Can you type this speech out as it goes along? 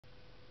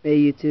Hey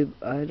YouTube,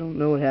 I don't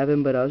know what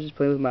happened, but I was just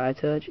playing with my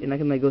itouch and I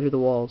can like go through the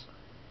walls.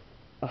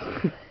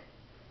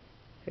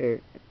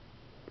 Here,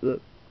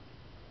 look.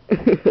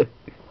 I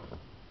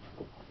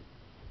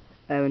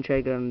haven't tried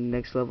to go on the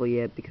next level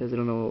yet because I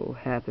don't know what will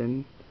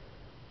happen.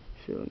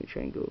 So let me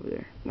try and go over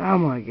there. Oh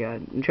my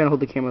god, I'm trying to hold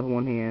the camera with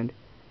one hand.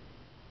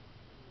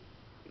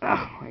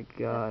 Oh my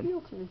god. That's the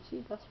ultimate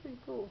cheat, that's pretty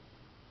cool.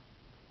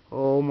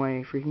 Oh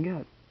my freaking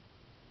god.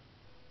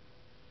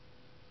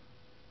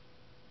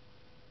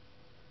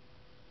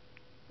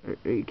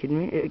 Are you kidding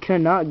me? Can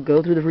I not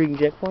go through the freaking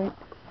checkpoint?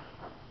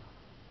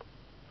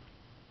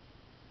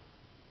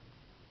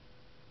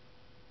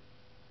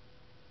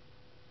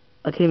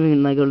 I can't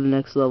even like go to the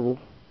next level.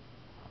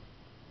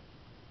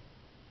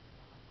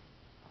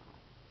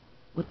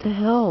 What the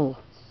hell?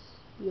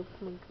 The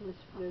ultimate glitch,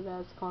 but it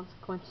has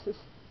consequences.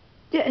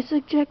 Yeah, it's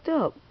like jacked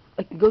up.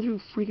 I can go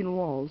through freaking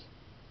walls,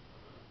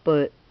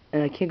 and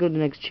I can't go to the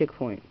next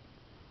checkpoint.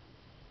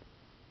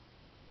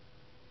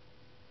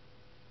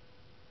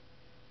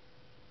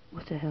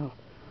 What the hell?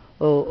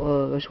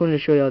 Oh, I just wanted to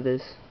show y'all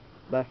this.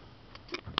 Bye.